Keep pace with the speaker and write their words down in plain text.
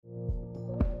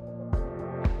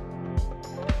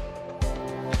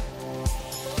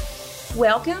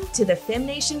Welcome to the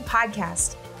FemNation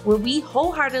podcast, where we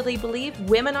wholeheartedly believe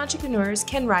women entrepreneurs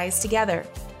can rise together.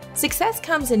 Success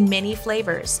comes in many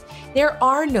flavors. There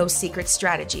are no secret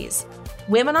strategies.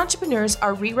 Women entrepreneurs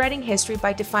are rewriting history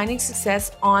by defining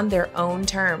success on their own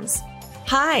terms.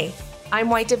 Hi, I'm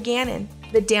White of Gannon,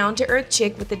 the down-to-earth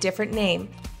chick with a different name.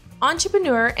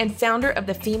 Entrepreneur and founder of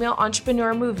the Female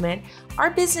Entrepreneur Movement,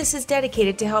 our business is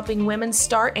dedicated to helping women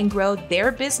start and grow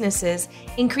their businesses,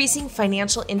 increasing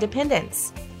financial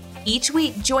independence. Each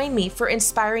week, join me for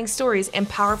inspiring stories and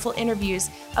powerful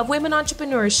interviews of women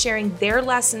entrepreneurs sharing their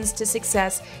lessons to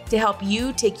success to help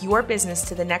you take your business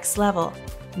to the next level.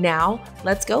 Now,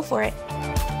 let's go for it.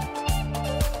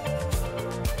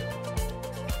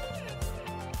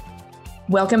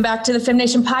 Welcome back to the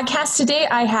FemNation podcast. Today,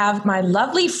 I have my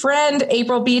lovely friend,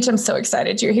 April Beach. I'm so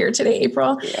excited you're here today,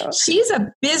 April. Yeah. She's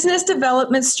a business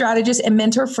development strategist and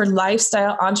mentor for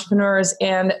lifestyle entrepreneurs.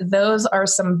 And those are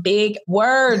some big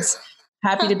words.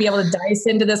 Happy to be able to dice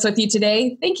into this with you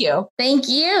today. Thank you. Thank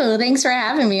you. Thanks for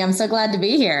having me. I'm so glad to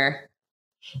be here.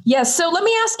 Yes. So let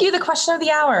me ask you the question of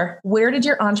the hour. Where did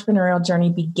your entrepreneurial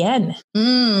journey begin?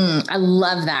 I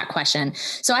love that question.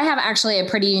 So I have actually a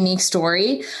pretty unique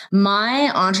story.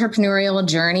 My entrepreneurial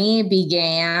journey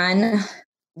began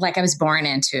like I was born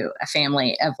into a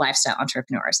family of lifestyle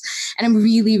entrepreneurs. And I'm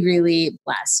really, really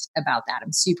blessed about that.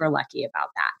 I'm super lucky about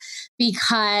that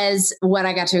because what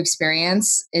I got to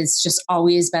experience is just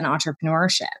always been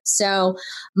entrepreneurship. So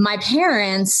my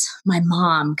parents, my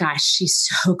mom, gosh, she's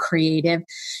so creative.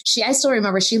 I still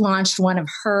remember she launched one of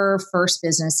her first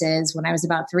businesses when I was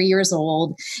about 3 years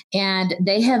old. And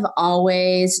they have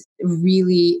always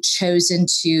really chosen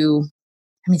to,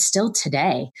 still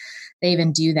today, they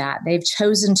even do that. They've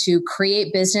chosen to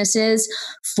create businesses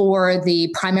for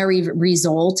the primary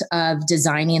result of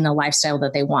designing the lifestyle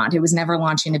that they want. It was never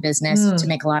launching a business to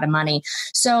make a lot of money.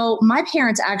 So my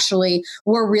parents actually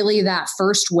were really that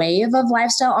first wave of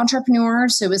lifestyle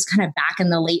entrepreneurs. So it was kind of back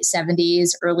in the late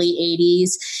 70s, early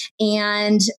 80s.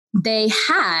 And they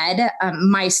had,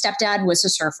 my stepdad was a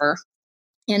surfer.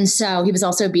 And so he was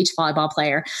also a beach volleyball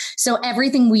player. So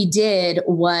everything we did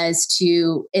was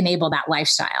to enable that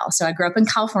lifestyle. So I grew up in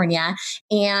California.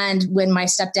 And when my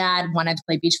stepdad wanted to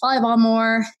play beach volleyball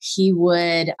more, he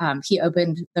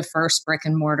opened the first brick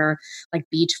and mortar like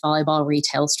beach volleyball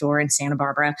retail store in Santa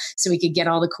Barbara. So we could get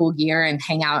all the cool gear and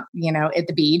hang out, at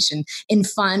the beach and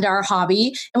fund our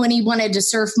hobby. And when he wanted to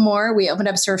surf more, we opened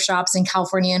up surf shops in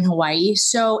California and Hawaii.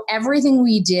 So everything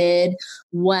we did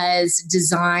was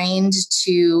designed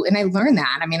to, and I learned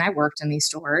that. I worked in these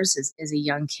stores as a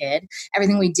young kid.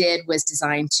 Everything we did was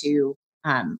designed to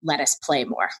let us play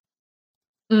more.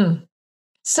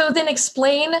 So then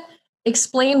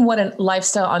explain what a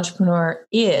lifestyle entrepreneur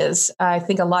is. I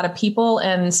think a lot of people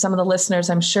and some of the listeners,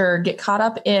 I'm sure, get caught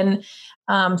up in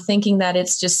thinking that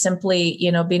it's just simply,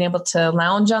 being able to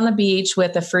lounge on the beach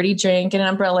with a fruity drink and an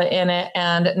umbrella in it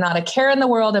and not a care in the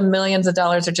world and millions of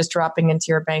dollars are just dropping into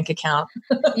your bank account.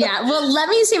 Yeah. Well, let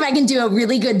me see if I can do a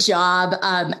really good job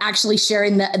actually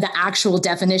sharing the actual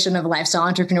definition of a lifestyle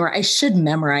entrepreneur. I should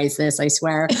memorize this, I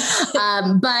swear.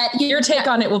 But your take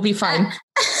on it will be fine.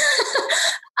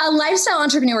 A lifestyle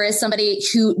entrepreneur is somebody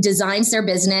who designs their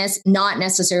business, not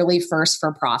necessarily first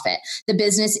for profit. The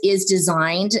business is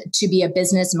designed to be a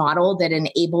business model that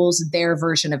enables their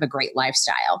version of a great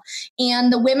lifestyle.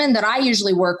 And the women that I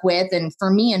usually work with, and for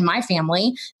me and my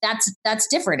family, that's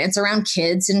different. It's around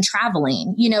kids and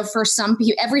traveling. For some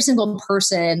people, every single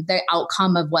person, the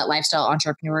outcome of what lifestyle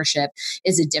entrepreneurship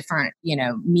is a different,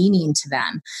 meaning to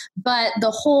them. But the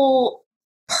whole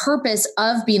purpose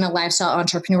of being a lifestyle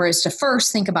entrepreneur is to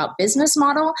first think about business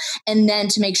model and then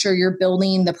to make sure you're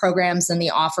building the programs and the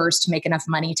offers to make enough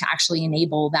money to actually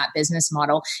enable that business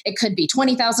model. It could be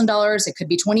 $20,000. It could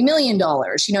be $20 million.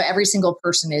 Every single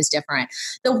person is different.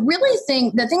 The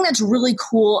thing that's really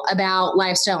cool about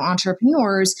lifestyle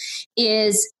entrepreneurs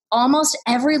is almost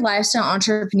every lifestyle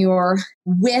entrepreneur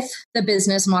with the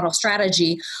business model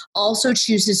strategy also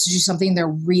chooses to do something they're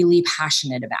really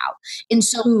passionate about. And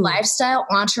so lifestyle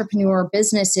entrepreneur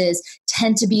businesses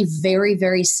tend to be very,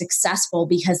 very successful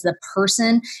because the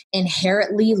person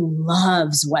inherently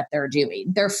loves what they're doing.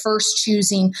 They're first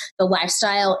choosing the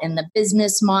lifestyle and the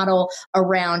business model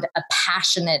around a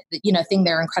passionate, thing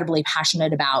they're incredibly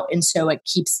passionate about. And so it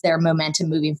keeps their momentum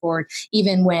moving forward,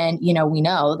 even when, we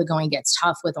know the going gets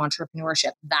tough with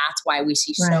entrepreneurship. That's why we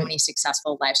see so many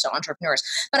successful lifestyle entrepreneurs.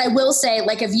 But I will say,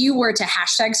 if you were to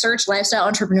hashtag search lifestyle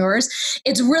entrepreneurs,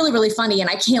 it's really, really funny. And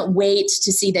I can't wait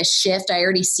to see this shift. I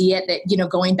already see it that, it,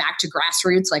 going back to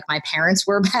grassroots, like my parents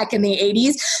were back in the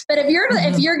 80s. But if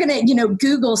you're going to,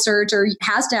 Google search or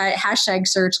hashtag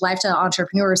search lifestyle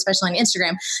entrepreneur, especially on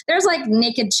Instagram, there's like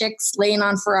naked chicks laying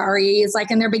on Ferraris,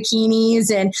 like in their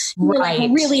bikinis and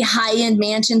like really high-end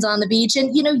mansions on the beach.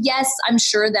 And, yes, I'm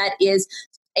sure that is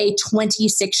a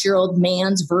 26-year-old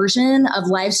man's version of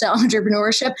lifestyle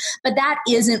entrepreneurship, but that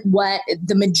isn't what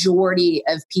the majority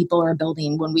of people are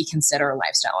building when we consider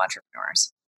lifestyle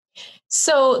entrepreneurs.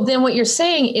 So then what you're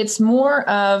saying, it's more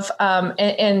of,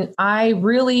 and I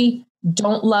really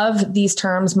don't love these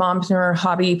terms, mompreneur,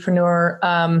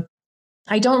 hobbypreneur.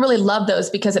 I don't really love those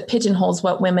because it pigeonholes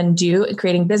what women do in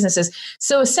creating businesses.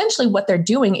 So essentially what they're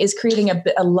doing is creating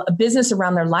a business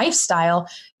around their lifestyle,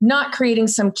 not creating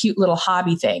some cute little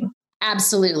hobby thing.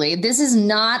 Absolutely. This is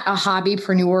not a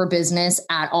hobbypreneur business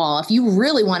at all. If you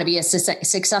really want to be a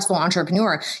successful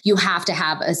entrepreneur, you have to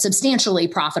have a substantially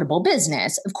profitable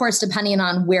business. Of course, depending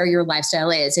on where your lifestyle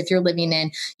is. If you're living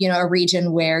in, a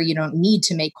region where you don't need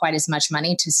to make quite as much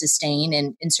money to sustain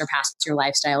and surpass your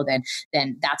lifestyle, then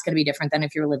that's going to be different than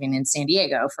if you're living in San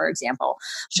Diego, for example.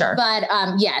 Sure. But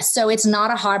yes, so it's not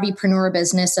a hobbypreneur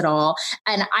business at all.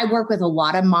 And I work with a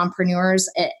lot of mompreneurs.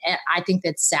 I think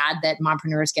that's sad that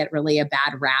mompreneurs get really a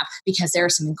bad rap because there are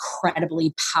some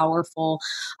incredibly powerful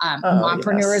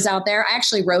mompreneurs out there. I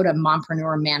actually wrote a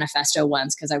mompreneur manifesto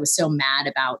once because I was so mad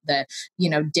about the,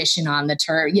 dishing on the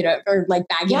term, or like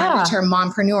bagging on the term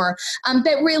mompreneur.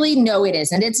 But really, no, it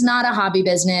isn't. It's not a hobby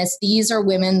business. These are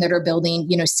women that are building,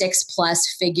 6+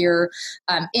 figure,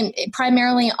 in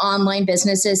primarily online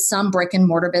businesses, some brick and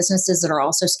mortar businesses that are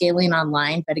also scaling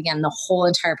online. But again, the whole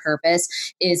entire purpose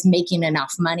is making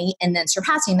enough money and then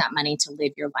surpassing that money to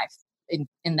live your life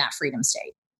in that freedom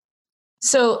state.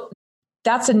 So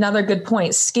that's another good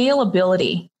point.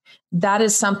 Scalability. That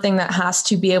is something that has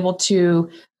to be able to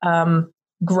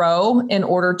grow in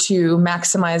order to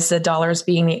maximize the dollars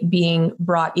being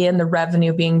brought in, the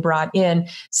revenue being brought in.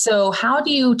 So how do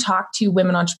you talk to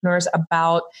women entrepreneurs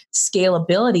about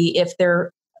scalability if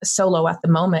they're solo at the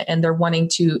moment and they're wanting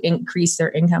to increase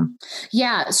their income?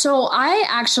 Yeah. So I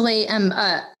actually am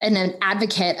an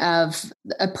advocate of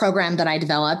a program that I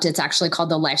developed. It's actually called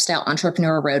the Lifestyle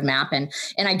Entrepreneur Roadmap. And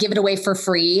I give it away for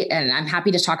free. And I'm happy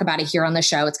to talk about it here on the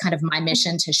show. It's kind of my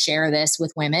mission to share this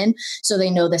with women so they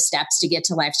know the steps to get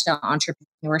to lifestyle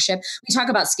entrepreneurship. We talk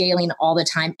about scaling all the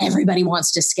time. Everybody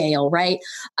wants to scale, right?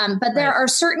 But there are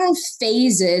certain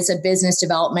phases of business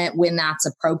development when that's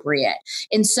appropriate.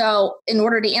 And so in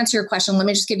order to answer your question, let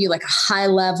me just give you like a high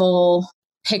level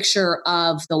picture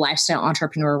of the Lifestyle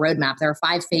Entrepreneur Roadmap. There are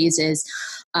 5 phases.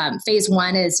 Phase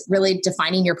 1 is really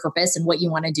defining your purpose and what you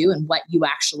want to do and what you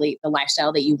actually, the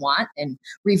lifestyle that you want, and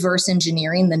reverse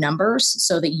engineering the numbers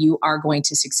so that you are going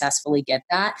to successfully get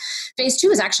that. Phase 2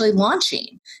 is actually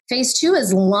launching. Phase 2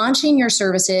 is launching your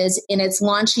services, and it's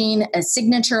launching a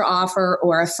signature offer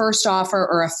or a first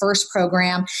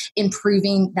program,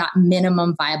 improving that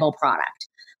minimum viable product.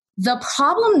 The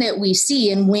problem that we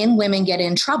see and when women get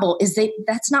in trouble is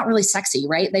that's not really sexy,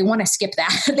 right? They want to skip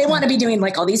that. They want to be doing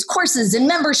like all these courses and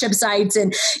membership sites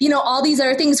and, all these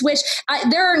other things, which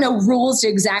there are no rules to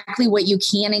exactly what you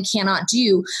can and cannot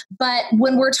do. But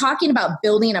when we're talking about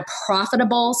building a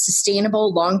profitable,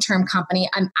 sustainable, long-term company,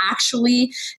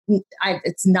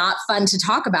 it's not fun to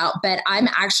talk about, but I'm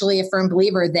actually a firm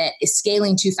believer that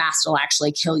scaling too fast will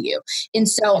actually kill you. And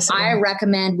so I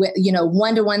recommend,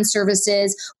 one-to-one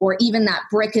services or even that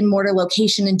brick and mortar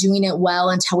location and doing it well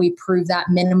until we prove that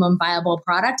minimum viable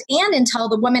product and until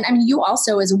the woman, you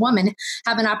also as a woman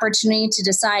have an opportunity to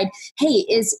decide, hey,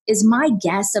 is my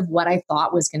guess of what I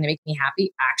thought was going to make me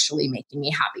happy actually making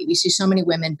me happy? We see so many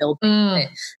women build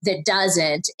that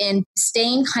doesn't, and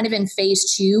staying kind of in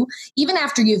phase 2, even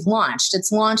after you've launched,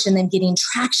 it's launched and then getting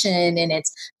traction and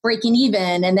it's breaking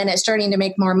even and then it's starting to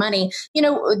make more money,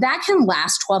 that can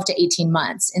last 12 to 18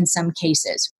 months in some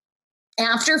cases.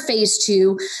 After phase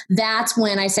 2, that's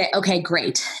when I say, okay,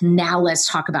 great. Now let's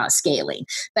talk about scaling.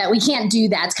 But we can't do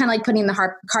that. It's kind of like putting the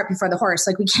cart before the horse.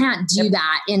 Like we can't do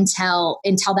that until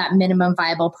that minimum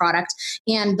viable product.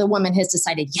 And the woman has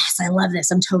decided, yes, I love this.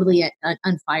 I'm totally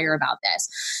on fire about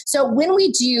this. So when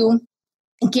we do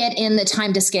get in the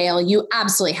time to scale, you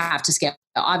absolutely have to scale.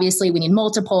 Obviously, we need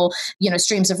multiple,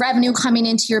 streams of revenue coming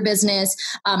into your business.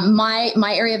 My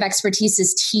area of expertise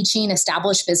is teaching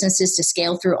established businesses to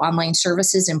scale through online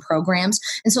services and programs.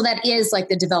 And so that is like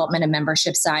the development of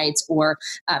membership sites or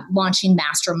launching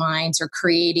masterminds or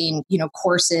creating,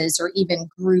 courses or even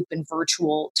group and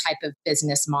virtual type of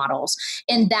business models.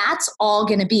 And that's all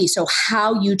going to be. So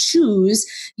how you choose,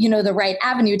 the right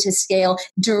avenue to scale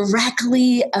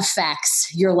directly affects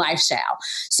your lifestyle.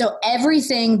 So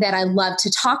everything that I love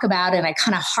to talk about, and I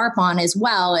kind of harp on as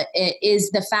well, is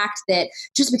the fact that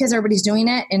just because everybody's doing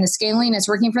it and the scaling is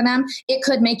working for them, it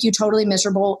could make you totally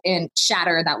miserable and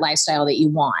shatter that lifestyle that you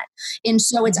want. And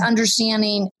so it's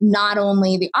understanding not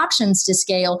only the options to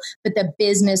scale, but the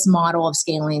business model of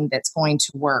scaling that's going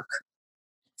to work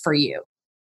for you.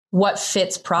 What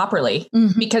fits properly.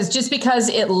 Because just because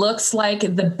it looks like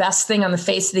the best thing on the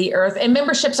face of the earth, and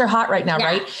memberships are hot right now,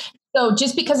 right? So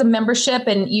just because of membership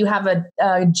and you have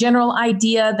a general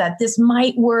idea that this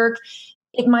might work,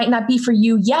 it might not be for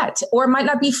you yet, or it might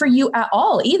not be for you at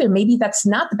all either. Maybe that's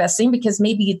not the best thing, because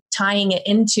maybe tying it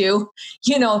into,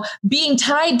 being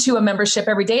tied to a membership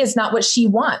every day is not what she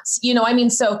wants.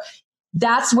 So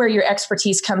that's where your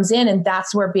expertise comes in. And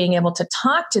that's where being able to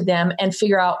talk to them and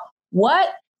figure out what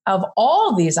of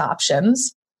all these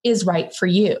options is right for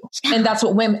you. Yeah. And that's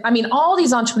what women, all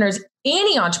these entrepreneurs,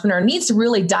 any entrepreneur needs to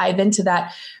really dive into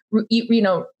that,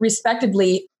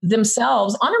 respectively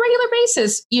themselves on a regular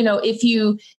basis.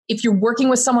 If you're working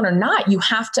with someone or not, you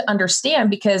have to understand,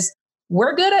 because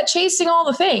we're good at chasing all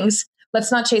the things. Let's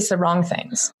not chase the wrong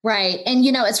things. Right. And,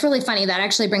 it's really funny. That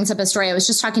actually brings up a story. I was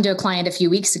just talking to a client a few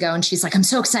weeks ago, and she's like, I'm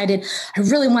so excited. I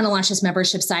really want to launch this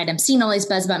membership site. I'm seeing all these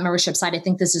buzz about membership site. I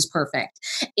think this is perfect.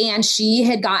 And she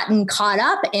had gotten caught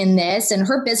up in this, and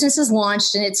her business is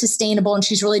launched and it's sustainable and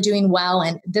she's really doing well.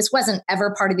 And this wasn't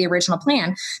ever part of the original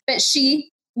plan, but she,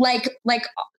 like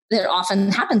it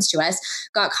often happens to us,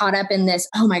 got caught up in this.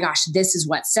 Oh my gosh, this is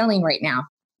what's selling right now.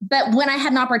 But when I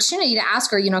had an opportunity to ask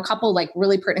her, a couple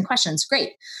really pertinent questions,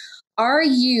 great. Are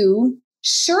you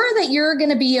sure that you're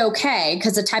going to be okay?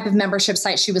 Because the type of membership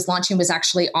site she was launching was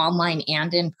actually online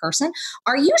and in person.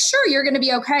 Are you sure you're going to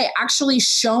be okay actually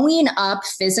showing up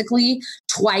physically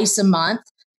twice a month,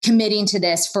 committing to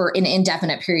this for an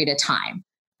indefinite period of time?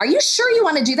 Are you sure you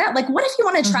want to do that? Like, what if you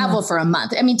want to travel for a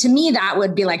month? To me, that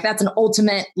would be that's an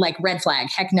ultimate red flag.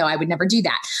 Heck no, I would never do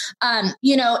that. And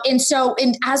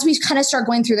as we kind of start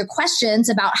going through the questions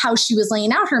about how she was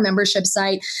laying out her membership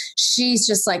site, she's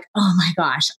just like, oh my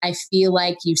gosh, I feel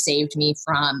like you saved me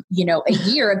from, a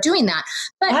year of doing that.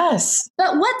 But, yes.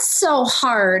 But what's so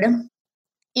hard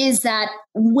is that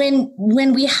when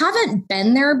we haven't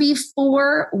been there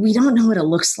before, we don't know what it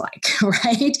looks like,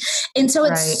 right? And so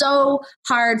it's so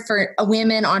hard for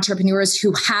women entrepreneurs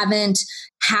who haven't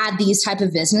had these type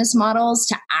of business models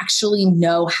to actually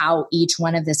know how each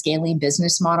one of the scaling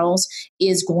business models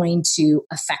is going to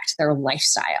affect their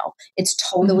lifestyle. It's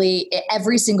totally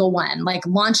every single one. Like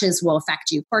launches will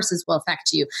affect you, courses will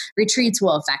affect you, retreats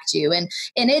will affect you. And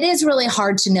it is really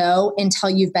hard to know until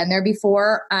you've been there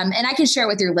before. And I can share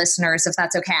with your listeners if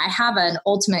that's okay. I have an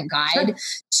ultimate guide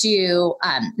to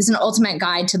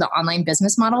the online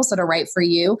business models that are right for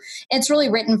you. It's really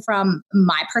written from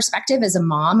my perspective as a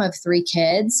mom of 3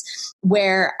 kids,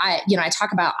 where I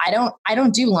talk about, I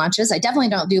don't do launches. I definitely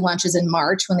don't do launches in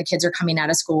March when the kids are coming out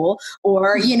of school,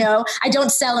 or, I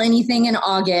don't sell anything in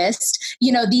August,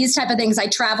 these type of things. I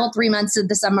travel 3 months of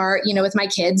the summer, with my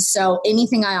kids. So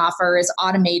anything I offer is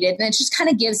automated, and it just kind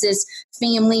of gives this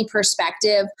family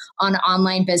perspective on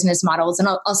online business models. And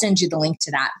I'll send you the link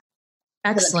to that.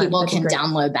 Excellent. So that people can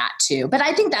download that too. But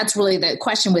I think that's really the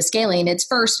question with scaling. It's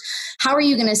first, how are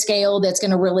you going to scale that's going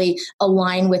to really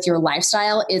align with your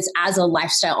lifestyle? Is as a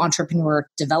lifestyle entrepreneur,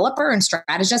 developer, and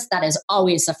strategist, that is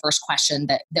always the first question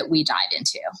that we dive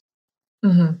into.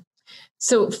 Mm-hmm.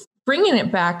 So bringing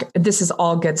it back, this is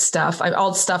all good stuff.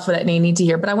 All stuff that they need to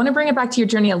hear, but I want to bring it back to your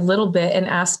journey a little bit and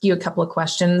ask you a couple of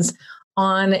questions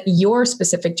on your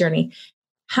specific journey.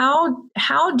 How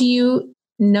do you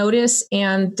notice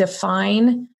and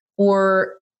define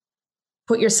or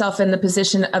put yourself in the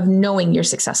position of knowing you're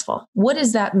successful? What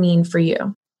does that mean for you?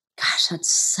 Gosh,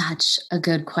 that's such a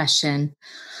good question.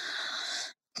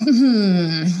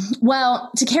 Well,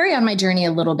 to carry on my journey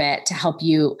a little bit to help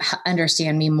you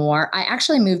understand me more, I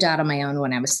actually moved out on my own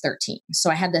when I was 13. So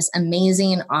I had this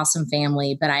amazing, awesome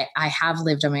family, but I have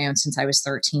lived on my own since I was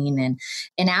 13.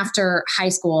 And after high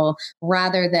school,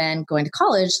 rather than going to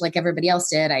college like everybody else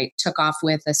did, I took off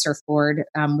with a surfboard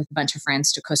with a bunch of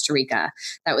friends to Costa Rica.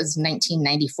 That was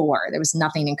 1994. There was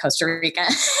nothing in Costa Rica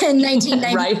in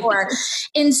 1994. Right.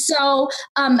 And so,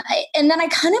 and then I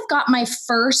kind of got my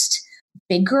first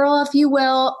big girl, if you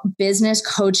will, business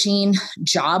coaching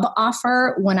job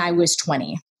offer when I was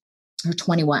 20 or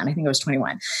 21. I think I was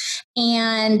 21.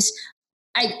 And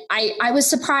I was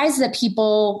surprised that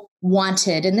people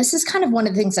wanted, and this is kind of one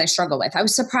of the things I struggle with. I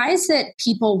was surprised that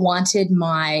people wanted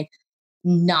my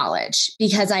knowledge,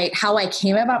 because how I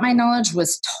came about my knowledge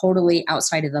was totally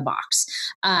outside of the box.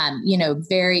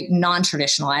 Very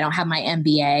non-traditional. I don't have my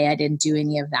MBA. I didn't do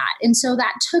any of that. And so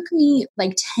that took me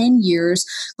like 10 years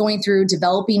going through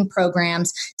developing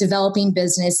programs, developing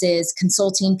businesses,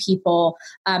 consulting people.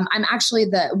 I'm actually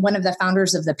one of the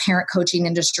founders of the parent coaching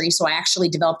industry. So I actually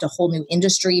developed a whole new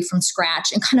industry from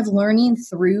scratch, and kind of learning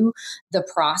through the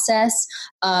process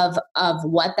of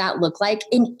what that looked like.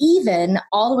 And even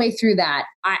all the way through that,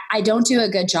 I don't do a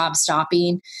good job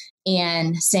stopping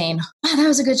and saying, wow, that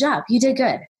was a good job. You did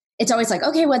good. It's always like,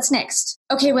 okay, what's next?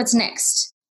 Okay, what's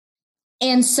next?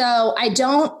 And so I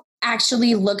don't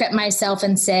actually look at myself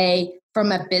and say,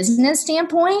 from a business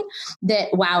standpoint, that,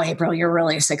 wow, April, you're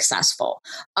really successful.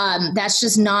 That's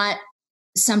just not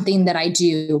something that I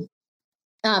do.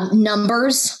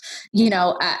 Numbers,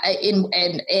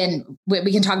 and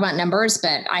we can talk about numbers,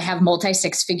 but I have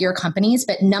multi-6-figure companies,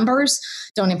 but numbers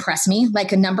don't impress me.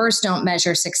 Like, numbers don't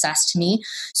measure success to me.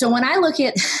 So when I look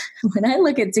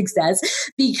at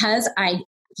success, because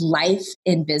life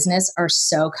and business are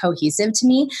so cohesive to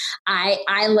me,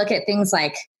 I look at things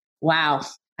like, wow,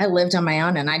 I lived on my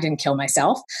own and I didn't kill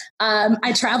myself.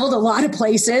 I traveled a lot of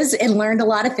places and learned a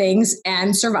lot of things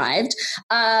and survived.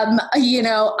 I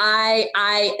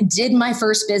did my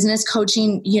first business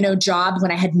coaching, job when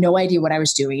I had no idea what I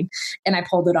was doing, and I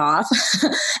pulled it off.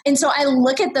 And so I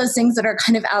look at those things that are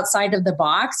kind of outside of the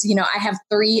box. I have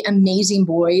 3 amazing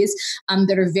boys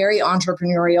that are very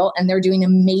entrepreneurial, and they're doing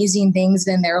amazing things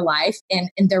in their life,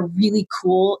 and they're really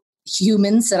cool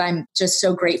humans that I'm just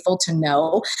so grateful to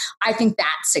know. I think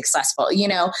that's successful,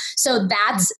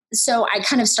 so I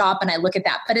kind of stop and I look at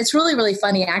that. But it's really, really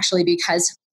funny, actually,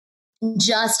 because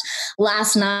just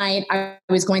last night, I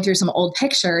was going through some old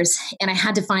pictures, and I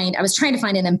was trying to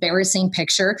find an embarrassing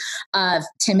picture of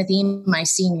Timothy, my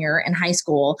senior in high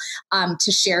school,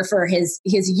 to share for his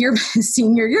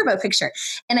senior yearbook picture.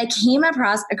 And I came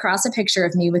across a picture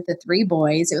of me with the 3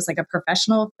 boys. It was like a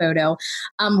professional photo,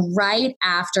 right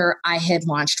after I had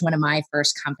launched one of my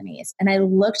first companies. And I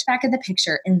looked back at the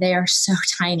picture, and they are so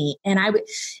tiny. And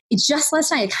just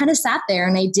last night, I kind of sat there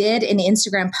and I did an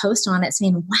Instagram post on it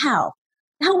saying, wow,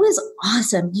 that was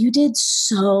awesome. You did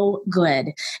so good.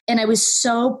 And I was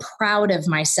so proud of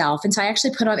myself. And so I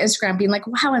actually put on Instagram being like,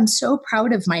 wow, I'm so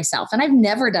proud of myself. And I've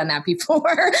never done that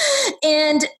before.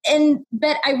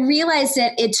 But I realized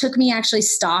that it took me actually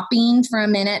stopping for a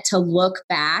minute to look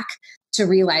back to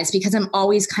realize, because I'm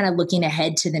always kind of looking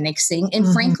ahead to the next thing. And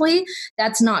frankly,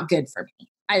 that's not good for me.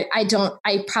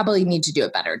 I probably need to do a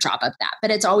better job of that, but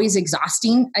it's always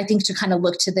exhausting, I think, to kind of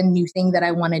look to the new thing that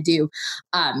I want to do.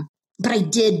 But I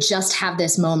did just have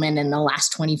this moment in the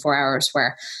last 24 hours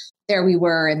where there we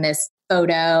were in this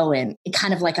photo, and it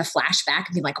kind of like a flashback,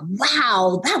 and be like,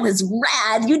 wow, that was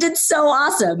rad. You did so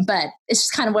awesome. But it's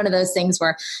just kind of one of those things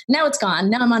where now it's gone.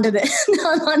 Now I'm on to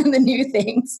the new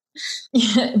things.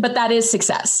 But that is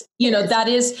success. That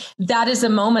is a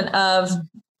moment of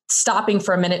stopping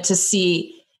for a minute to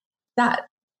see that,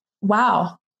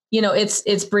 wow,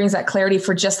 it's brings that clarity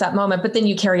for just that moment, but then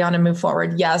you carry on and move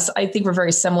forward. Yes, I think we're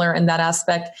very similar in that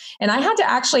aspect. And I had to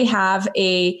actually have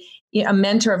a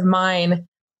mentor of mine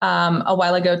a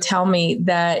while ago tell me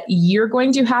that you're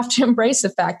going to have to embrace the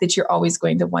fact that you're always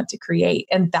going to want to create,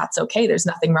 and that's okay. There's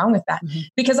nothing wrong with that.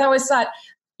 Because I always thought,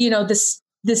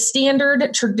 the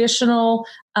standard traditional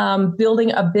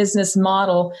building a business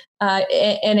model,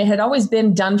 and it had always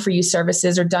been done for you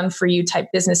services or done for you type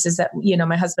businesses that,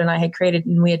 my husband and I had created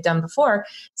and we had done before.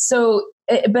 So,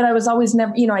 but I was always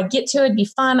never, I'd get to it, it'd be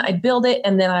fun, I'd build it,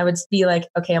 and then I would be like,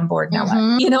 okay, I'm bored now.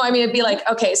 What? It'd be like,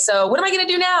 okay, so what am I going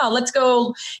to do now? Let's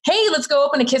go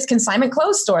open a kids consignment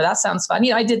clothes store. That sounds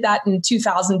fun. I did that in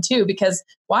 2002 because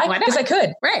why? Because I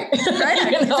could. Right. So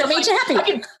it made you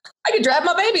happy. I could drive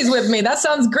my babies with me. That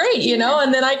sounds great,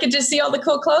 and then I could just see all the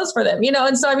cool clothes for them,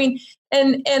 and so,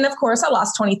 and of course I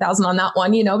lost 20,000 on that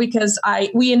one, because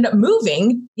we ended up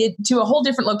moving it to a whole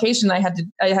different location. I had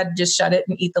to just shut it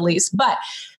and eat the lease. But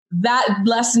that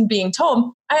lesson being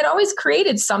told, I had always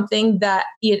created something that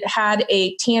it had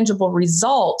a tangible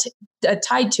result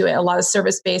tied to it, a lot of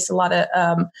service-based, a lot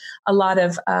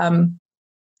of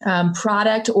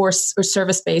product or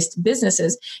service-based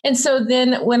businesses. And so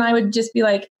then when I would just be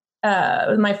like,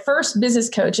 my first business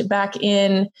coach back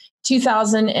in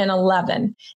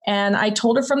 2011. And I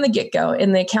told her from the get-go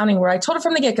in the accounting where I told her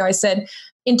from the get-go, I said,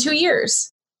 in 2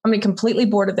 years, I'm going to be completely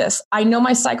bored of this. I know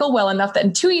my cycle well enough that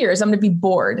in 2 years, I'm going to be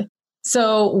bored.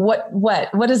 So what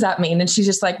does that mean? And she's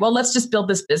just like, well, let's just build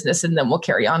this business and then we'll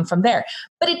carry on from there.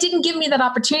 But it didn't give me that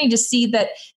opportunity to see that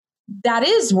that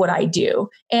is what I do.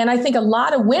 And I think a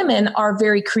lot of women are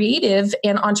very creative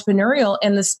and entrepreneurial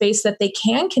in the space that they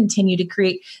can continue to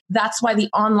create. That's why the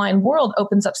online world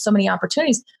opens up so many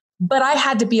opportunities. But I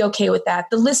had to be okay with that.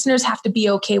 The listeners have to be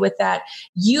okay with that.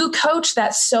 You coach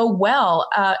that so well.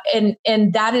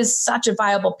 And that is such a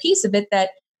viable piece of it,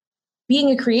 that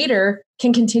being a creator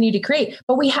can continue to create.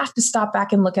 But we have to stop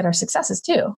back and look at our successes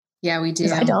too. Yeah, we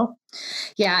do. I don't.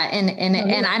 Yeah.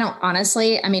 And I don't,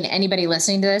 honestly, I mean, anybody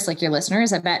listening to this, like your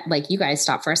listeners, I bet like you guys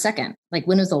stop for a second. Like,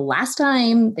 when was the last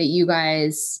time that you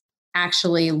guys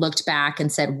actually looked back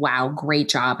and said, wow, great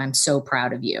job, I'm so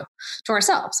proud of you, to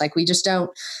ourselves? Like, we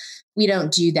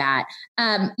don't do that.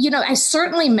 I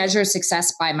certainly measure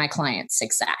success by my clients'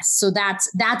 success. So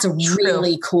that's a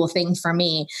really cool thing for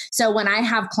me. So when I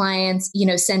have clients,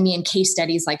 send me in case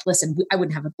studies like, listen, I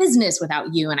wouldn't have a business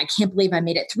without you. And I can't believe I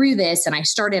made it through this. And I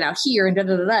started out here and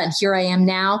and here I am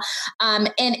now. And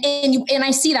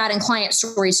I see that in client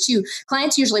stories too.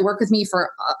 Clients usually work with me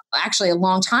for actually a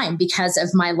long time because of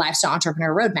my lifestyle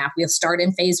entrepreneur roadmap. We'll start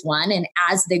in phase 1. And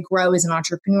as they grow as an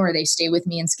entrepreneur, they stay with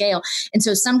me and scale. And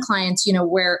so some clients,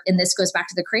 where, and this goes back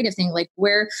to the creative thing, like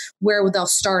where they'll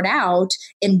start out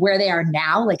and where they are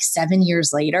now, like 7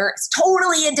 years later, it's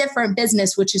totally a different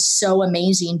business, which is so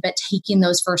amazing. But taking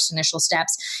those first initial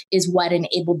steps is what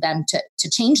enabled them to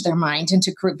change their mind and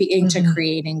to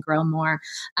create and grow more.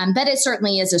 But it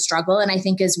certainly is a struggle. And I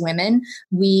think as women,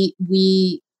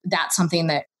 that's something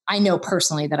that I know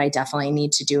personally that I definitely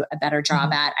need to do a better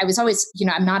job at. I was always,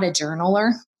 I'm not a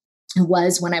journaler. It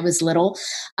was when I was little.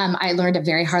 I learned a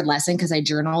very hard lesson because I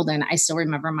journaled, and I still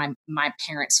remember my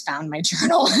parents found my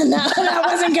journal, and that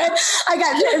wasn't good. I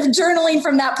got journaling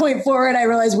from that point forward, I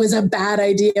realized was a bad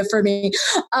idea for me.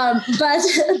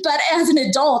 But as an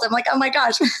adult, I'm like, oh my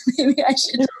gosh, maybe I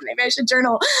should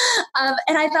journal.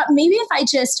 And I thought maybe if I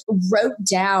just wrote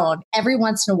down every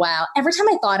once in a while, every time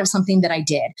I thought of something that I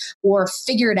did or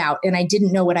figured out and I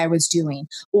didn't know what I was doing,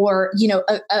 or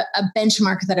a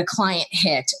benchmark that a client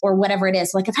hit, or whatever it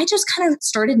is, like if I just kind of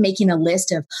started making a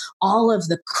list of all of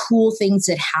the cool things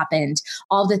that happened,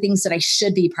 all the things that I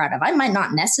should be proud of, I might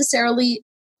not necessarily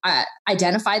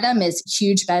identify them as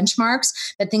huge benchmarks,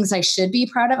 but things I should be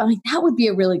proud of. I'm like, that would be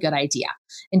a really good idea.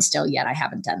 And still yet I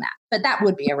haven't done that, but that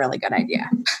would be a really good idea.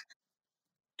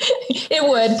 It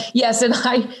would. Yes. And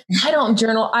I don't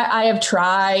journal. I have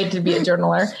tried to be a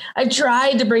journaler. I've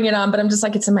tried to bring it on, but I'm just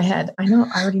like, it's in my head. I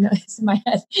already know it's in my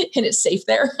head and it's safe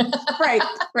there. Right.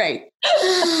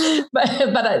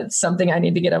 But it's something I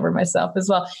need to get over myself as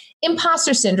well.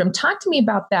 Imposter syndrome. Talk to me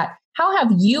about that. How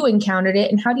have you encountered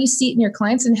it, and how do you see it in your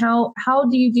clients, and how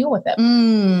do you deal with it?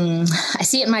 I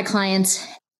see it in my clients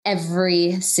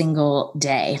every single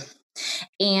day.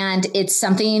 And it's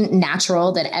something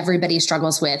natural that everybody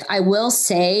struggles with. I will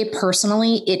say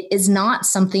personally, it is not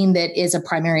something that is a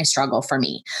primary struggle for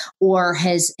me, or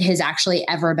has actually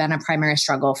ever been a primary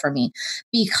struggle for me,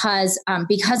 because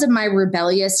of my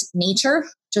rebellious nature.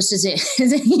 Just as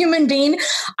a human being,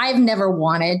 I've never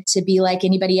wanted to be like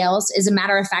anybody else. As a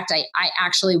matter of fact, I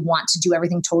actually want to do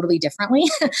everything totally differently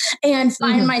and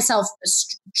find myself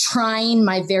trying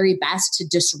my very best to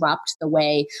disrupt the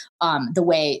way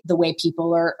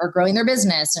people are growing their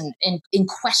business and in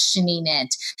questioning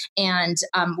it, and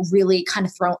really kind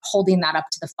of holding that up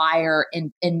to the fire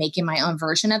and making my own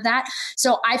version of that.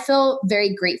 So I feel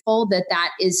very grateful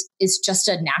that is just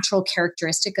a natural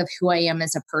characteristic of who I am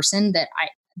as a person,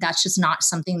 that's just not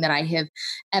something that I have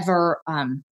ever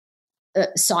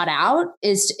sought out,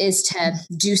 is to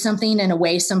do something in a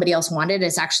way somebody else wanted.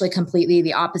 It's actually completely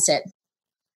the opposite.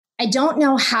 I don't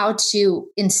know how to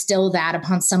instill that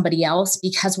upon somebody else,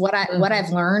 because what I've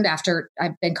learned after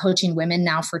I've been coaching women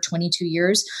now for 22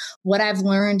 years, what I've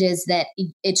learned is that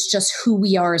it's just who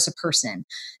we are as a person.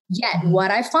 Yet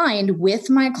what I find with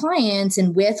my clients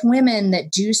and with women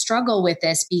that do struggle with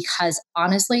this, because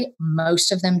honestly, most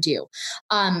of them do,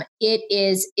 it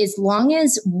is, as long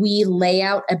as we lay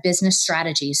out a business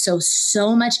strategy,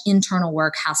 so much internal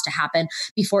work has to happen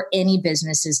before any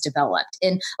business is developed.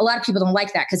 And a lot of people don't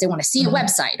like that because they want to see a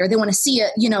website, or they want to see a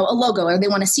logo, or they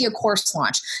want to see a course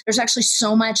launch. There's actually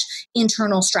so much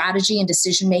internal strategy and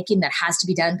decision making that has to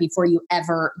be done before you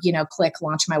ever, click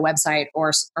launch my website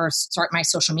or start my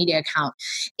social media account.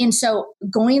 And so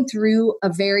going through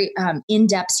a very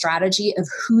in-depth strategy of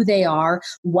who they are,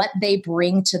 what they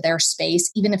bring to their space,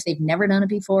 even if they've never done it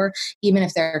before, even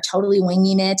if they're totally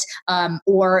winging it,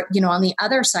 or, on the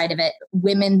other side of it,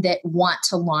 women that want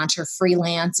to launch or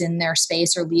freelance in their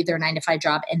space or leave their 9-to-5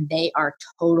 job, and they are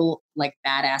total like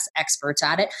badass experts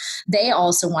at it. They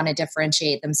also want to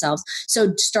differentiate themselves.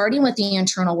 So starting with the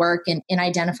internal work and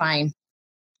identifying,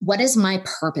 what is my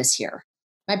purpose here?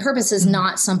 My purpose is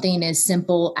not something as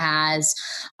simple as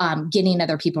getting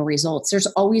other people results. There's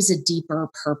always a deeper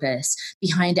purpose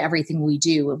behind everything we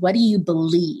do. What do you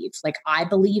believe? Like, I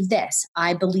believe this,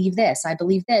 I believe this, I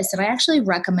believe this. And I actually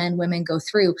recommend women go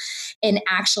through and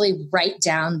actually write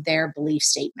down their belief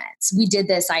statements. We did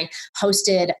this. I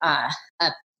hosted a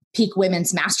Peak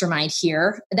Women's Mastermind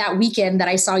here that weekend that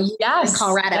I saw you in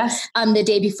Colorado the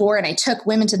day before. And I took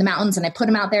women to the mountains and I put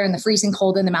them out there in the freezing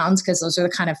cold in the mountains, because those are the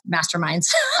kind of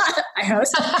masterminds I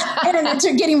host. And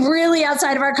then getting really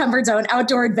outside of our comfort zone,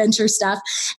 outdoor adventure stuff.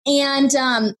 And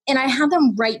I had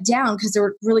them write down, because they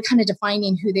were really kind of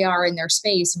defining who they are in their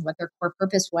space and what their core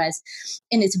purpose was.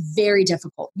 And it's very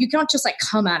difficult. You can't just like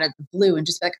come out of the blue and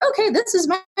just be like, okay, this is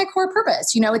my core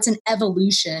purpose. You know, it's an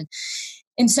evolution.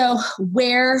 And so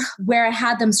where I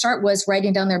had them start was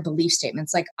writing down their belief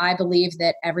statements. Like, I believe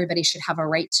that everybody should have a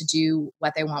right to do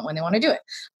what they want when they want to do it.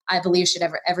 I believe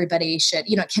everybody should,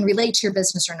 can relate to your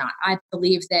business or not. I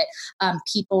believe that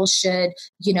people should,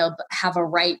 have a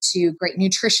right to great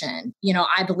nutrition.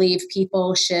 I believe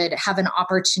people should have an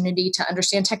opportunity to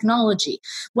understand technology.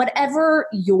 Whatever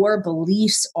your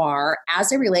beliefs are as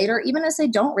they relate, or even as they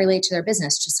don't relate to their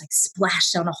business, just like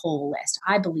splash down a whole list.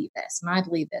 I believe this, and I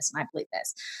believe this, and I believe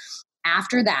this.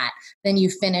 After that, then you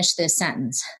finish this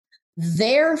sentence.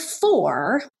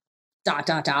 Therefore, ...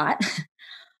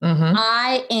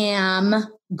 I am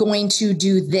going to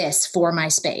do this for my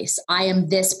space. I am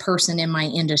this person in my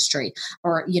industry,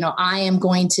 or, I am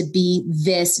going to be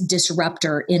this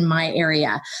disruptor in my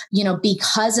area,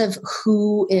 because of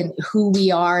who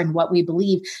we are and what we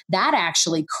believe. That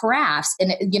actually crafts,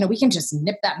 and we can just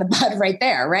nip that in the bud right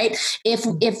there, right?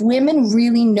 If women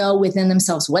really know within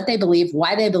themselves what they believe,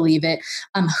 why they believe it,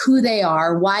 who they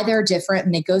are, why they're different,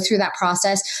 and they go through that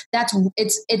process,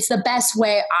 it's the best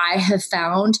way I have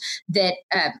found that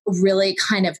really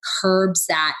kind of curbs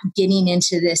that getting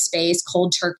into this space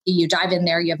cold turkey. You dive in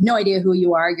there, you have no idea who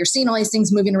you are. You're seeing all these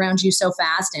things moving around you so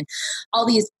fast, and all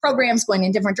these programs going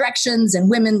in different directions,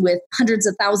 and women with hundreds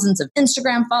of thousands of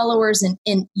Instagram followers,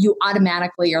 and you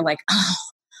automatically are like, oh,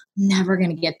 never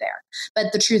going to get there.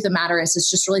 But the truth of the matter is,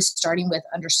 it's just really starting with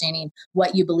understanding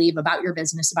what you believe about your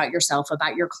business, about yourself,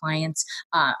 about your clients,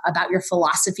 about your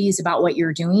philosophies, about what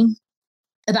you're doing,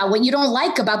 about what you don't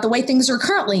like about the way things are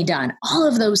currently done. All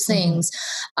of those things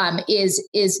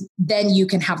is then you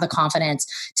can have the confidence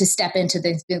to step into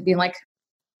things, being like,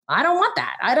 I don't want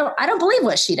that. I don't believe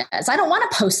what she does. I don't want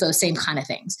to post those same kind of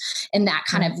things. And that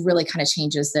kind of really kind of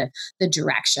changes the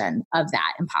direction of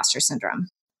that imposter syndrome.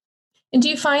 And do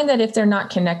you find that if they're not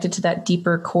connected to that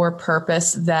deeper core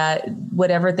purpose, that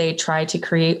whatever they try to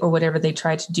create or whatever they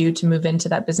try to do to move into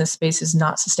that business space is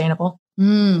not sustainable?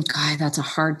 God, that's a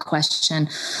hard question.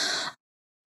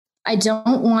 I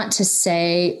don't want to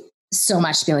say so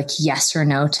much to be like yes or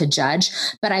no to judge,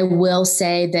 but I will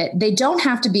say that they don't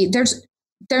have to be,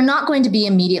 they're not going to be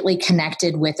immediately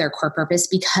connected with their core purpose,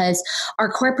 because our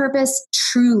core purpose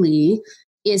truly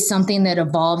is something that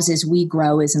evolves as we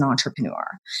grow as an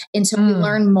entrepreneur. And so we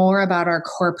learn more about our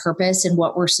core purpose and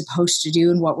what we're supposed to do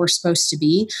and what we're supposed to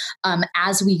be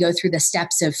as we go through the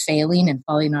steps of failing and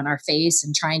falling on our face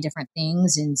and trying different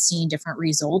things and seeing different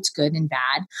results, good and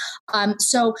bad.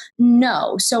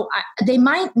 They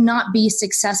might not be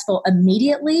successful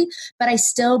immediately, but I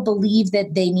still believe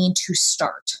that they need to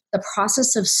start. The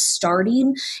process of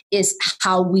starting is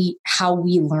how we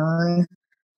learn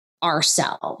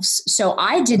ourselves. So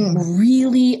I didn't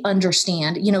really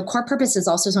understand, core purpose is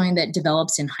also something that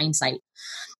develops in hindsight.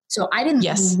 So I didn't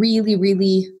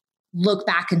really look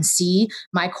back and see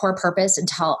my core purpose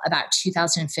until about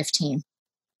 2015.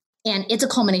 And it's a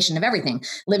culmination of everything: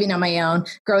 living on my own,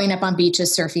 growing up on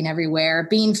beaches, surfing everywhere,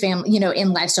 being family,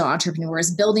 in lifestyle entrepreneurs,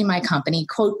 building my company,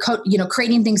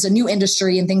 creating things, a new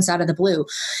industry and things out of the blue.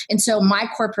 And so my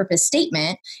core purpose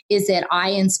statement is that I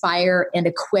inspire and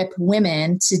equip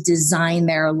women to design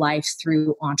their life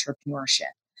through entrepreneurship.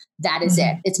 That is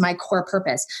it. It's my core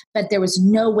purpose. But there was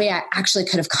no way I actually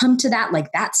could have come to that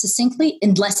like that succinctly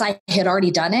unless I had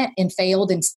already done it and failed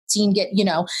and seen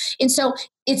and so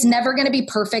it's never going to be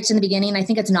perfect in the beginning. I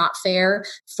think it's not fair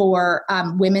for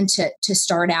women to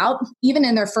start out, even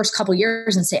in their first couple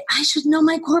years, and say, I should know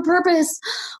my core purpose.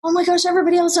 Oh my gosh,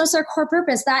 everybody else knows their core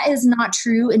purpose. That is not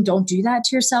true. And don't do that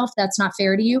to yourself. That's not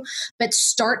fair to you. But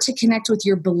start to connect with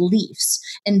your beliefs.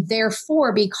 And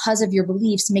therefore, because of your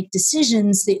beliefs, make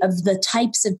decisions of the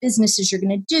types of businesses you're going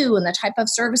to do and the type of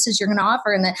services you're going to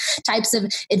offer and the types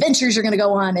of adventures you're going to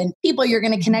go on and people you're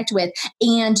going to connect with.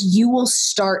 And you will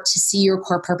start to see your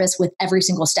core purpose with every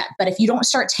single step. But if you don't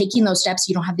start taking those steps,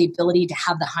 you don't have the ability to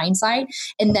have the hindsight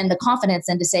and then the confidence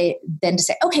and to say,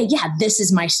 okay, yeah, this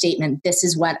is my statement. This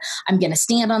is what I'm going to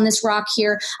stand on this rock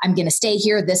here. I'm going to stay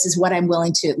here. This is what I'm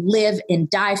willing to live and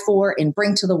die for and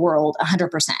bring to the world 100%.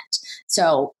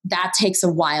 So that takes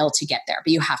a while to get there,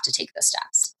 but you have to take the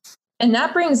steps. And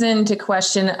that brings into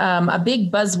question a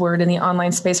big buzzword in the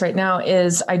online space right now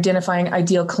is identifying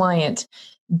ideal client.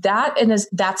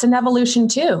 That's an evolution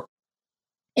too.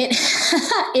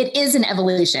 It is an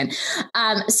evolution.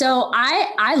 So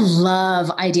I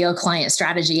love ideal client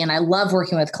strategy, and I love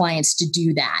working with clients to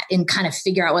do that and kind of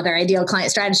figure out what their ideal client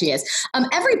strategy is.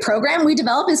 Every program we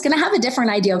develop is going to have a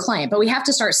different ideal client, but we have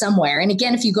to start somewhere. And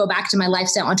again, if you go back to my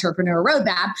lifestyle entrepreneur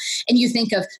roadmap and you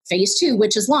think of phase 2,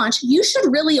 which is launch, you should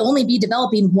really only be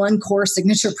developing one core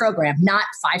signature program, not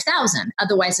 5,000.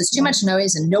 Otherwise, it's too much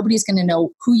noise and nobody's going to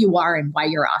know who you are and why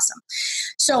you're awesome.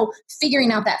 So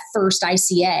figuring out that first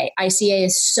ICA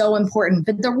is so important.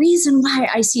 But the reason why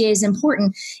ICA is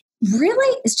important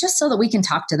really is just so that we can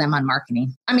talk to them on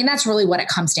marketing. I mean, that's really what it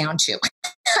comes down to.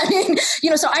 I mean,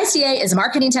 so ICA is a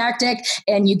marketing tactic,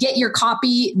 and you get your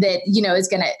copy that,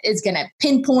 is gonna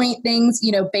pinpoint things,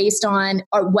 based on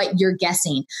what you're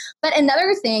guessing. But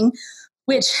another thing,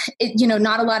 which,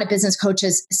 not a lot of business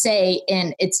coaches say,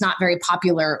 and it's not very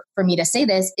popular for me to say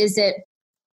this, is that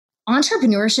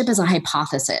entrepreneurship is a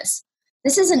hypothesis.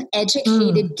 This is an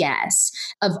educated guess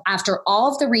of, after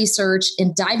all of the research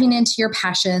and diving into your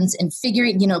passions and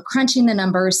figuring, crunching the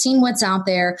numbers, seeing what's out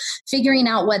there, figuring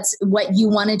out what you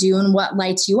want to do and what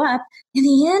lights you up. In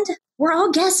the end, we're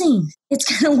all guessing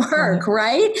it's going to work,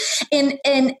 right? And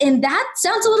that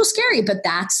sounds a little scary, but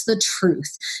that's the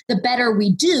truth. The better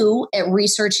we do at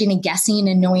researching and guessing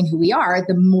and knowing who we are,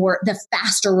 the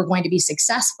faster we're going to be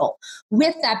successful.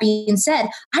 With that being said,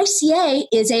 ICA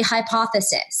is a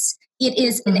hypothesis. It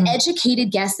is an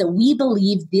educated guess that we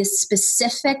believe this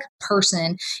specific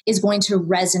person is going to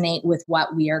resonate with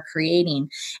what we are creating.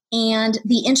 And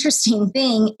the interesting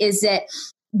thing is that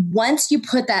once you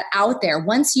put that out there,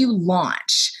 once you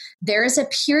launch, there is a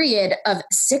period of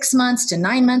 6 months to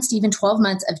 9 months to even 12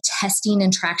 months of testing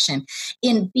and traction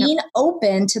in being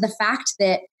open to the fact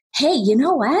that, hey, you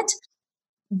know what?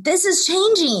 This is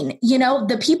changing.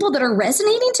 The people that are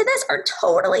resonating to this are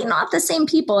totally not the same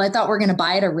people I thought were going to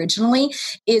buy it originally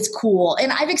is cool.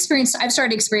 And I've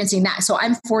started experiencing that. So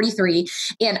I'm 43,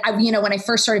 and when I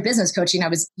first started business coaching, I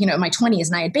was, in my 20s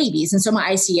and I had babies. And so my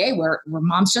ICA were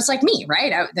moms just like me,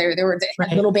 right? They were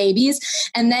little babies.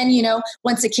 And then,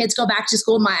 once the kids go back to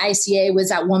school, my ICA was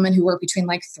that woman who worked between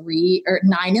like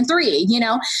 9 and 3,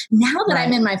 Now that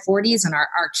I'm in my 40s and our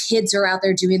kids are out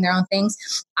there doing their own things,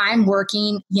 I'm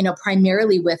working,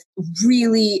 primarily with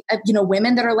really,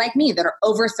 women that are like me, that are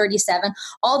over 37,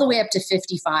 all the way up to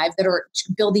 55, that are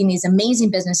building these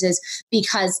amazing businesses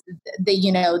because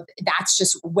that's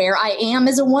just where I am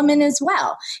as a woman as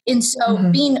well. And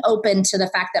so being open to the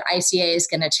fact that ICA is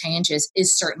going to change is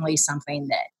certainly something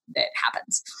that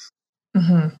happens.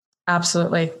 Mm-hmm.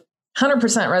 Absolutely.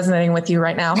 100% resonating with you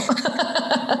right now.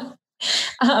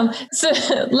 So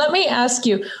let me ask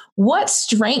you, what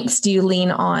strengths do you lean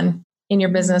on in your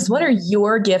business? What are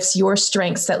your gifts, your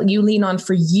strengths that you lean on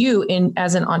for you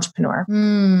as an entrepreneur?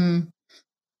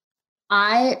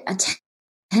 I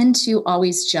tend to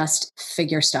always just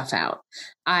figure stuff out.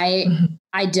 I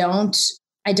don't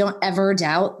ever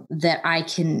doubt that I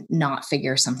can not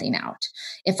figure something out.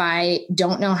 If I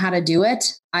don't know how to do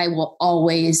it, I will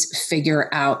always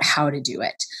figure out how to do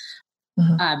it.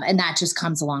 And that just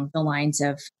comes along the lines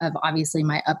of obviously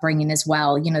my upbringing as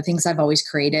well. Things I've always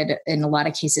created in a lot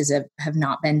of cases have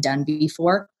not been done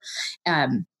before.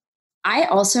 I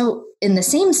also, in the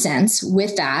same sense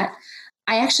with that,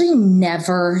 I actually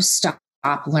never stop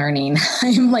learning.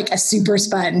 I'm like a super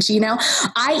sponge,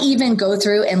 I even go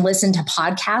through and listen to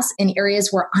podcasts in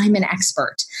areas where I'm an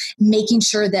expert, making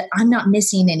sure that I'm not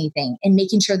missing anything and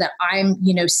making sure that I'm,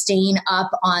 staying up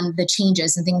on the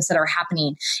changes and things that are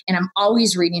happening. And I'm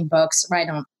always reading books. I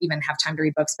don't even have time to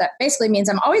read books. That basically means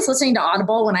I'm always listening to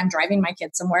Audible when I'm driving my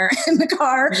kids somewhere in the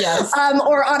car,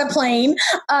 or on a plane.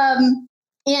 And,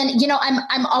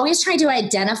 I'm always trying to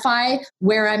identify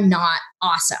where I'm not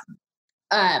awesome.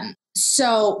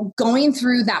 So going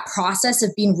through that process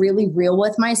of being really real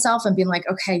with myself and being like,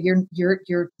 okay, you're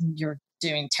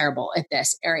doing terrible at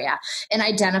this area, and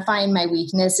identifying my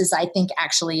weakness is, I think,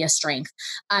 actually a strength.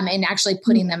 And actually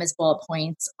putting them as bullet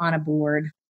points on a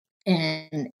board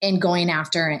and going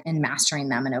after and mastering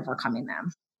them and overcoming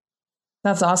them.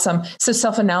 That's awesome. So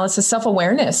self-analysis,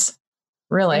 self-awareness,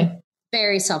 really.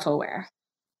 Very self-aware.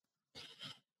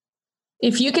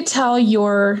 If you could tell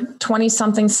your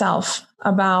 20-something self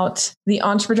about the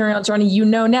entrepreneurial journey you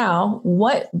know now,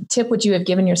 what tip would you have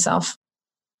given yourself?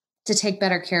 To take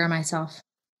better care of myself.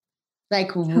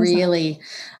 Like really,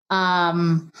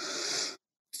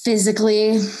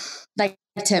 physically, like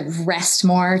to rest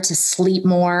more, to sleep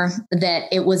more, that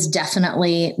it was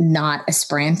definitely not a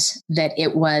sprint, that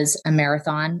it was a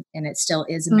marathon, and it still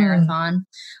is a marathon.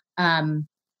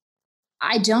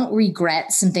 I don't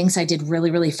regret some things I did really,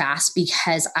 really fast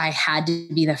because I had to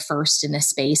be the first in a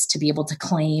space to be able to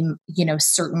claim,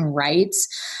 certain rights,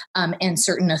 and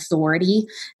certain authority.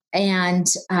 And,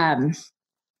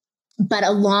 but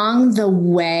along the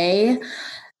way,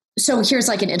 so here's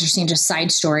like an interesting just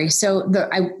side story. So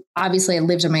I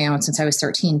lived on my own since I was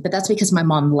 13, but that's because my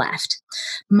mom left.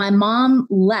 My mom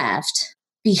left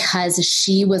because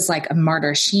she was like a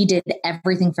martyr. She did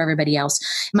everything for everybody else.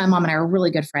 My mom and I are really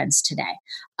good friends today.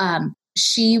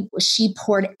 She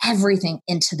poured everything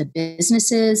into the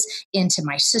businesses, into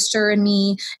my sister and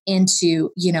me,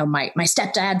 into, my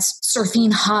stepdad's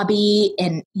surfing hobby,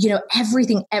 and,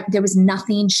 everything. There was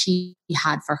nothing she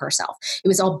had for herself. It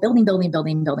was all building,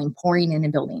 pouring in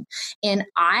and building. And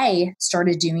I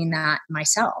started doing that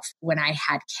myself when I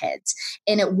had kids.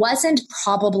 And it wasn't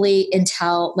probably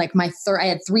until like I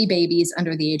had 3 babies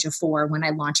under the age of 4 when I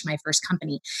launched my first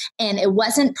company. And it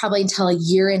wasn't probably until a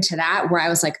year into that where I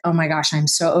was like, oh my gosh, I'm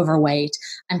so overweight.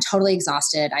 I'm totally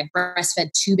exhausted. I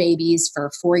breastfed 2 babies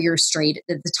for 4 years straight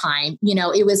at the time.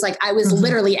 It was like, I was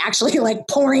literally actually like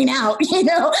pouring out,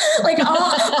 like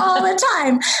all the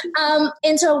time.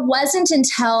 And so it wasn't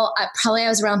until probably I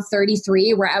was around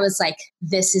 33 where I was like,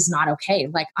 this is not okay.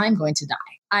 Like, I'm going to die.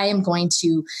 I am going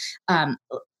to, I'm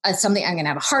going to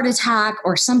have a heart attack,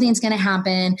 or something's going to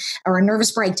happen, or a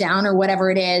nervous breakdown, or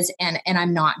whatever it is. And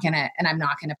I'm not going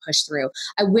to push through.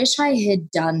 I wish I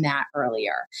had done that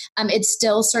earlier. It's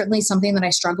still certainly something that I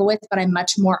struggle with, but I'm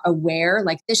much more aware.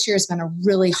 Like, this year has been a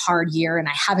really hard year, and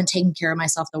I haven't taken care of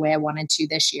myself the way I wanted to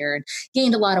this year, and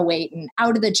gained a lot of weight and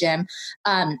out of the gym.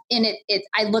 And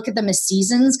I look at them as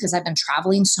seasons because I've been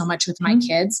traveling so much with my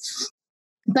kids,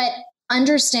 but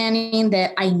understanding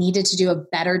that I needed to do a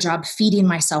better job feeding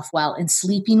myself well and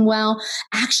sleeping well,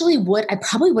 I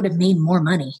probably would have made more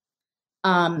money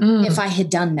if I had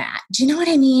done that. Do you know what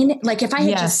I mean? Like, if I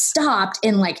had just stopped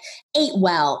and like ate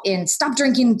well and stopped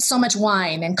drinking so much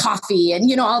wine and coffee and,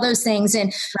 all those things.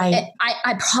 And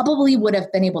I probably would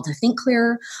have been able to think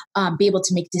clearer, be able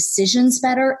to make decisions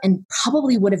better, and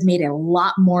probably would have made a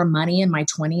lot more money in my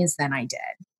 20s than I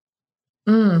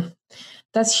did.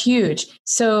 That's huge.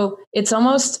 So it's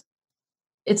almost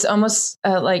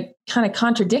like kind of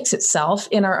contradicts itself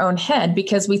in our own head,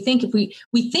 because we think if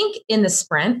we think in the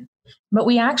sprint, but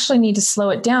we actually need to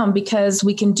slow it down, because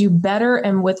we can do better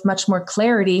and with much more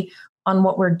clarity on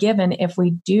what we're given if we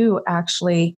do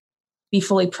actually be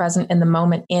fully present in the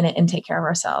moment in it and take care of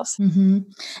ourselves. And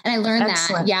I learned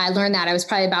that. Yeah, I learned that. I was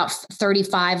probably about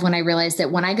 35 when I realized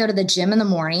that when I go to the gym in the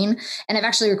morning, and I've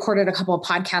actually recorded a couple of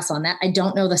podcasts on that. I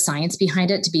don't know the science behind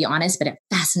it, to be honest, but it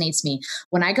fascinates me.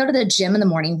 When I go to the gym in the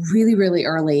morning really, really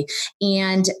early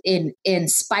and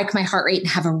spike my heart rate and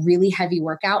have a really heavy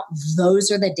workout,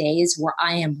 those are the days where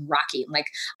I am rocking. Like,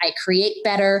 I create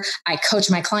better, I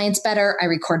coach my clients better, I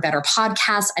record better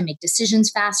podcasts, I make decisions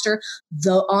faster.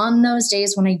 Though on those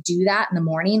days when I do that in the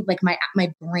morning, like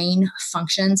my brain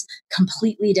functions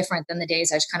completely different than the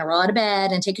days I just kind of roll out of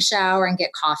bed and take a shower and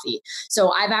get coffee.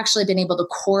 So I've actually been able to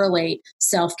correlate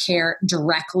self-care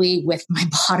directly with my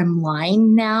bottom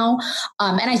line now.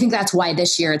 And I think that's why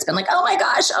this year it's been like, oh my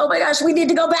gosh, we need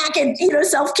to go back and,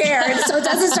 self-care. And so it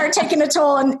doesn't start taking a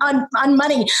toll on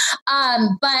money.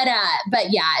 But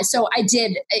yeah, so I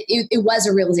did, it was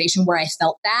a realization where I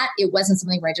felt that. It wasn't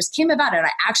something where I just came about it.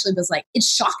 I actually was like, it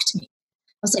shocked me.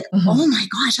 I was like, oh my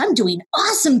gosh, I'm doing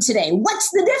awesome today. What's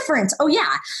the difference? Oh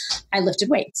yeah, I lifted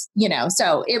weights,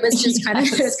 so it was just kind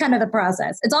of, it was kind of the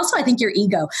process. It's also, I think your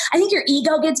ego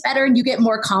gets better and you get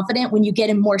more confident when you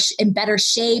get in better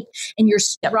shape and you're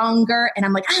stronger. And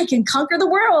I'm like, I can conquer the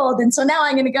world. And so now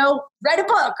I'm going to go write a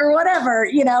book or whatever,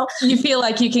 You feel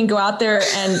like you can go out there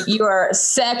and you are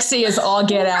sexy as all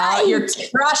get out. You're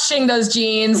crushing those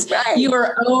jeans. You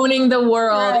are owning the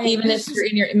world, even if you're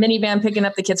in your minivan picking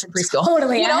up the kids from preschool.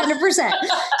 Totally. 100%.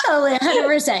 Totally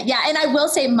 100%. Yeah. And I will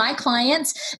say my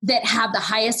clients that have the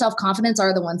highest self-confidence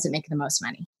are the ones that make the most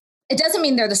money. It doesn't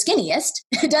mean they're the skinniest.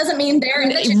 It doesn't mean they're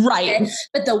right.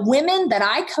 But the women that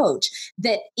I coach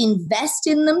that invest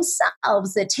in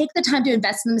themselves, that take the time to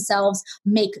invest in themselves,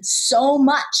 make so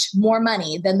much more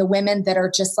money than the women that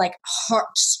are just like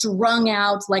strung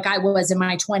out like I was in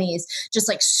my 20s, just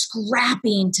like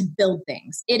scrapping to build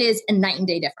things. It is a night and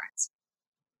day difference.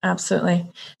 Absolutely.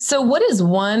 So what is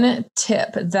one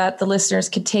tip that the listeners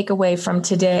could take away from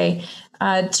today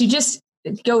to just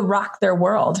go rock their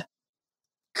world?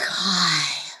 God,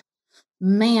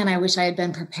 man, I wish I had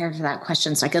been prepared for that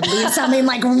question so I could leave something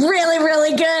like really,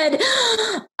 really good.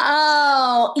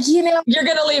 Oh, you're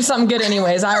going to leave something good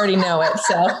anyways. I already know it.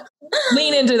 So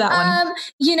lean into that one.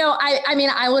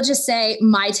 I will just say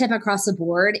my tip across the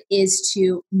board is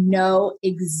to know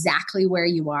exactly where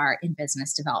you are in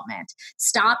business development.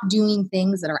 Stop doing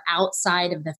things that are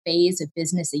outside of the phase of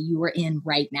business that you are in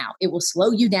right now. It will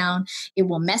slow you down. It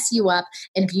will mess you up.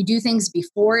 And if you do things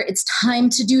before it's time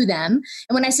to do them,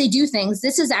 and when I say do things,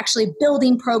 this is actually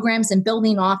building programs and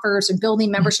building offers and building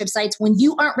membership sites when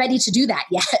you aren't ready to do that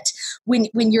yet, when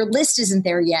your list isn't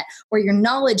there yet, or your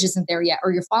knowledge isn't there yet,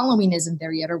 or your following isn't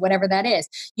there yet, or whatever that is.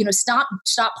 Stop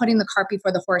putting the cart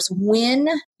before the horse. When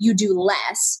you do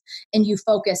less and you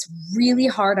focus really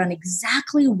hard on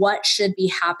exactly what should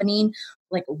be happening,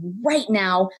 like right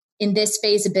now in this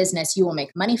phase of business, you will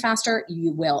make money faster.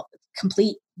 You will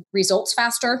complete results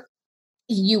faster.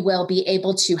 You will be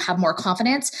able to have more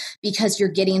confidence because you're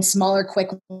getting smaller,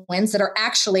 quick wins that are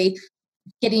actually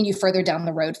getting you further down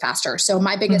the road faster. So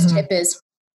my biggest tip is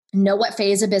know what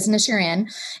phase of business you're in.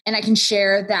 And I can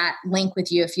share that link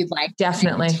with you if you'd like.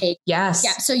 Definitely. Yes.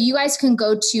 Yeah. So you guys can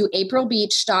go to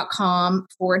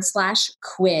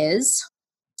aprilbeach.com/quiz.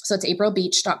 So it's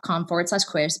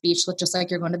aprilbeach.com/quiz, beach, just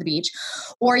like you're going to the beach.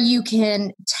 Or you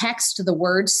can text the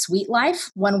word Sweet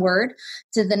Life, one word,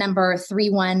 to the number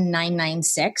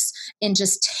 31996 and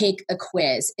just take a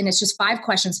quiz. And it's just 5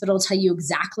 questions, but it'll tell you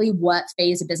exactly what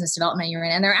phase of business development you're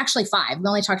in. And there are actually 5. We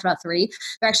only talked about 3.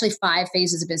 There are actually 5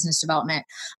 phases of business development.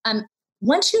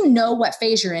 Once you know what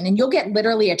phase you're in, and you'll get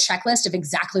literally a checklist of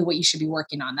exactly what you should be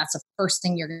working on. That's the first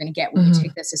thing you're going to get when you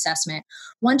take this assessment.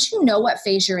 Once you know what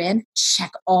phase you're in,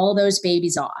 check all those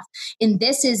babies off. And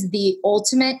this is the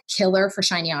ultimate killer for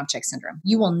shiny object syndrome.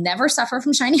 You will never suffer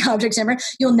from shiny object syndrome.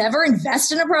 You'll never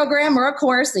invest in a program or a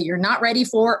course that you're not ready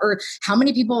for, or how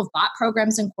many people have bought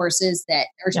programs and courses that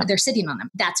they're sitting on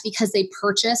them. That's because they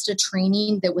purchased a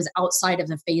training that was outside of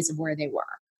the phase of where they were.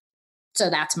 So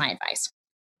that's my advice.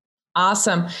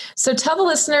 Awesome. So tell the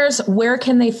listeners, where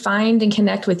can they find and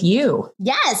connect with you?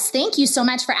 Yes. Thank you so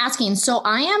much for asking. So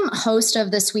I am host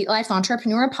of the Sweet Life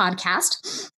Entrepreneur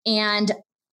podcast. And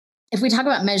if we talk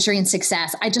about measuring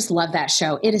success, I just love that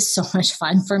show. It is so much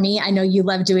fun for me. I know you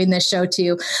love doing this show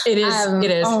too. It is oh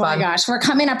fun. My gosh. We're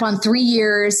coming up on 3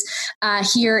 years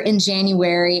here in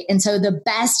January. And so the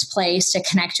best place to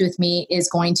connect with me is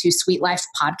going to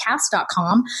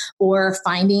sweetlifepodcast.com or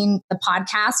finding the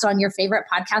podcast on your favorite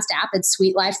podcast app. It's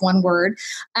Sweet Life, one word.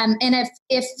 And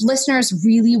if listeners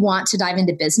really want to dive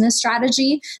into business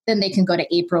strategy, then they can go to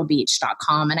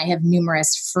aprilbeach.com. And I have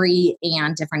numerous free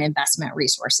and different investment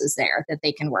resources there that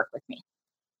they can work with me.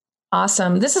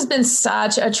 Awesome. This has been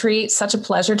such a treat, such a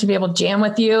pleasure to be able to jam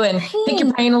with you and pick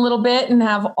your brain a little bit and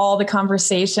have all the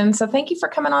conversation. So thank you for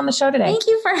coming on the show today. Thank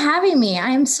you for having me.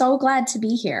 I am so glad to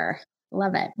be here.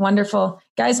 Love it. Wonderful.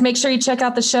 Guys, make sure you check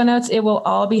out the show notes. It will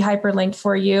all be hyperlinked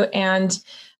for you, and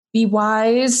be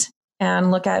wise and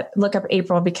look up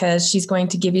April, because she's going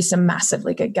to give you some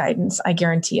massively good guidance. I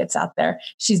guarantee it's out there.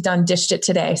 She's dished it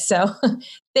today. So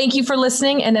thank you for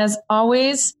listening. And as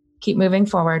always, keep moving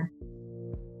forward.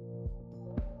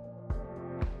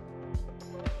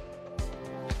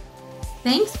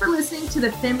 Thanks for listening to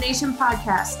the Fem Nation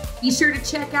podcast. Be sure to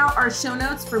check out our show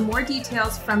notes for more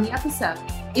details from the episode.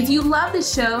 If you love the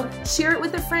show, share it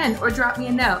with a friend or drop me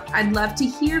a note. I'd love to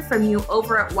hear from you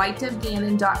over at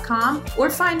whitedovegannon.com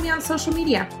or find me on social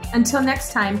media. Until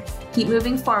next time, keep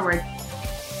moving forward.